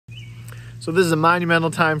So this is a monumental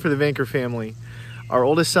time for the Vanker family. Our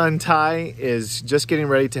oldest son, Ty, is just getting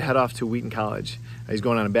ready to head off to Wheaton College. He's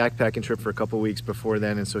going on a backpacking trip for a couple weeks before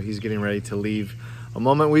then, and so he's getting ready to leave. A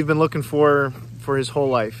moment we've been looking for his whole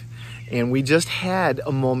life. And we just had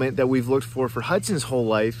a moment that we've looked for Hudson's whole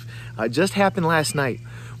life. Just happened last night.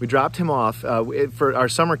 We dropped him off for our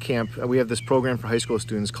summer camp. We have this program for high school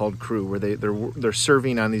students called Crew, where they're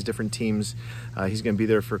serving on these different teams. He's going to be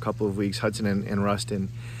there for a couple of weeks, Hudson and Rustin.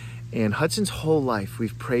 And Hudson's whole life,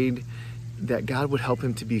 we've prayed that God would help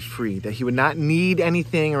him to be free, that he would not need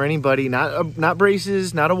anything or anybody, not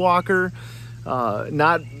braces, not a walker,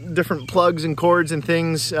 not different plugs and cords and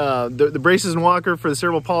things, the braces and walker for the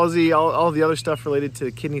cerebral palsy, all the other stuff related to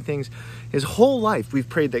kidney things. His whole life, we've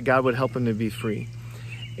prayed that God would help him to be free.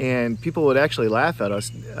 And people would actually laugh at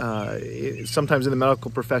us sometimes in the medical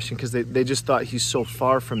profession because they just thought he's so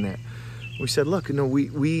far from that. We said, look,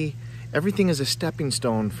 we everything is a stepping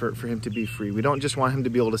stone for him to be free. We don't just want him to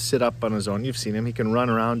be able to sit up on his own. You've seen him. He can run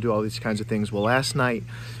around, do all these kinds of things. Well, last night,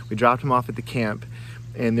 we dropped him off at the camp,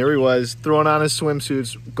 and there he was, throwing on his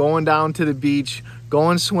swimsuits, going down to the beach,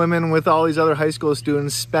 going swimming with all these other high school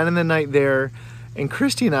students, spending the night there. And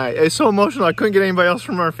Christy and I, it's so emotional, I couldn't get anybody else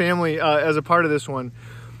from our family as a part of this one.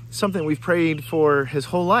 Something we've prayed for his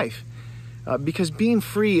whole life. Because being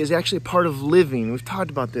free is actually part of living. We've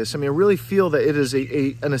talked about this. I mean, I really feel that it is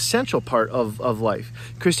an essential part of life.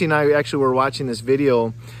 Christy and I actually were watching this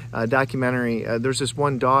video documentary. There's this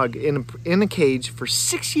one dog in a cage for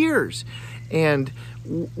 6 years. And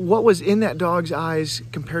what was in that dog's eyes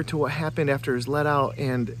compared to what happened after he was let out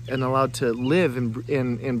and allowed to live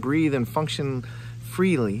and breathe and function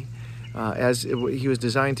freely as he was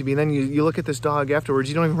designed to be. And then you look at this dog afterwards,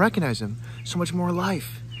 you don't even recognize him. So much more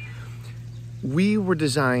life. We were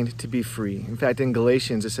designed to be free. In fact, in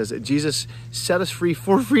Galatians, it says that Jesus set us free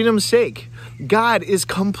for freedom's sake. God is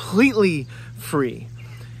completely free.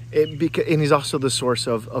 And he's also the source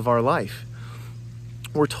of our life.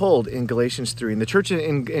 We're told in Galatians 3, and the church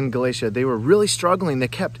in Galatia, they were really struggling.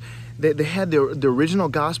 They had the original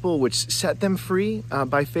gospel, which set them free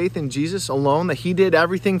by faith in Jesus alone, that he did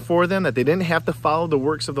everything for them, that they didn't have to follow the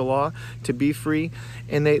works of the law to be free.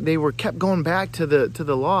 And they were kept going back to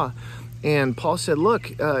the law. And Paul said,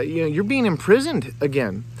 look, you're being imprisoned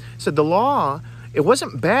again. He said the law, it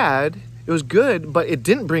wasn't bad, it was good, but it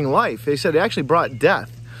didn't bring life. They said it actually brought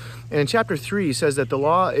death. And in chapter 3, he says that the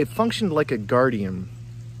law, it functioned like a guardian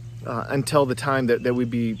until the time that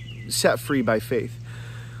we'd be set free by faith.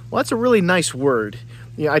 Well, that's a really nice word.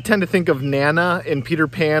 I tend to think of Nana in Peter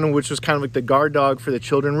Pan, which was kind of like the guard dog for the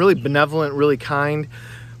children, really benevolent, really kind.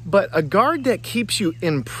 But a guard that keeps you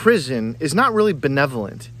in prison is not really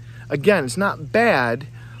benevolent. Again, it's not bad,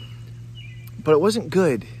 but it wasn't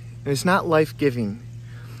good, and it's not life-giving.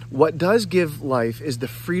 What does give life is the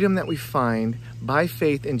freedom that we find by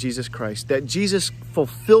faith in Jesus Christ, that Jesus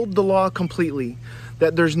fulfilled the law completely,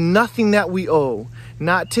 that there's nothing that we owe,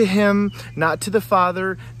 not to him, not to the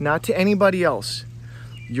Father, not to anybody else.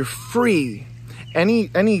 You're free. Any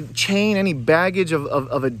chain, any baggage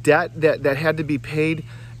of a debt that had to be paid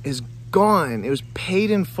is gone. It was paid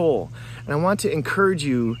in full. And I want to encourage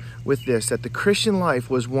you with this, that the Christian life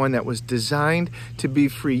was one that was designed to be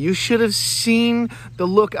free. You should have seen the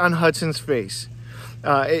look on Hudson's face. We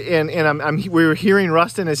were hearing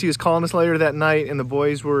Rustin as he was calling us later that night, and the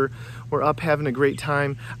boys were up having a great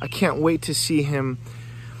time. I can't wait to see him.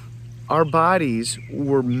 Our bodies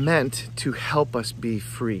were meant to help us be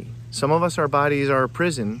free. Some of us, our bodies are a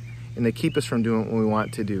prison, and they keep us from doing what we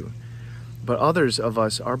want to do. But others of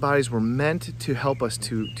us, our bodies were meant to help us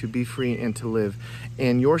to be free and to live.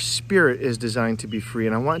 And your spirit is designed to be free.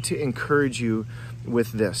 And I want to encourage you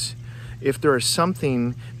with this. If there is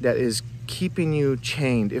something that is keeping you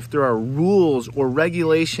chained, if there are rules or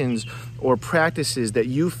regulations or practices that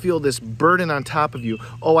you feel this burden on top of you,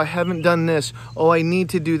 oh, I haven't done this, oh, I need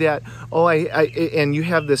to do that, oh, and you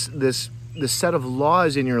have this set of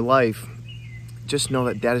laws in your life, just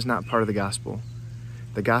know that is not part of the gospel.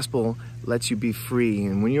 The gospel lets you be free.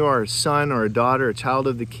 And when you are a son or a daughter, a child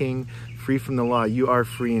of the King, free from the law, you are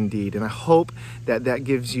free indeed. And I hope that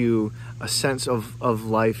gives you a sense of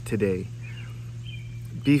life today.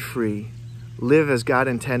 Be free. Live as God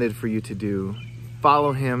intended for you to do.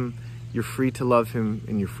 Follow him. You're free to love him,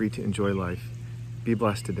 and you're free to enjoy life. Be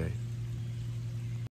blessed today.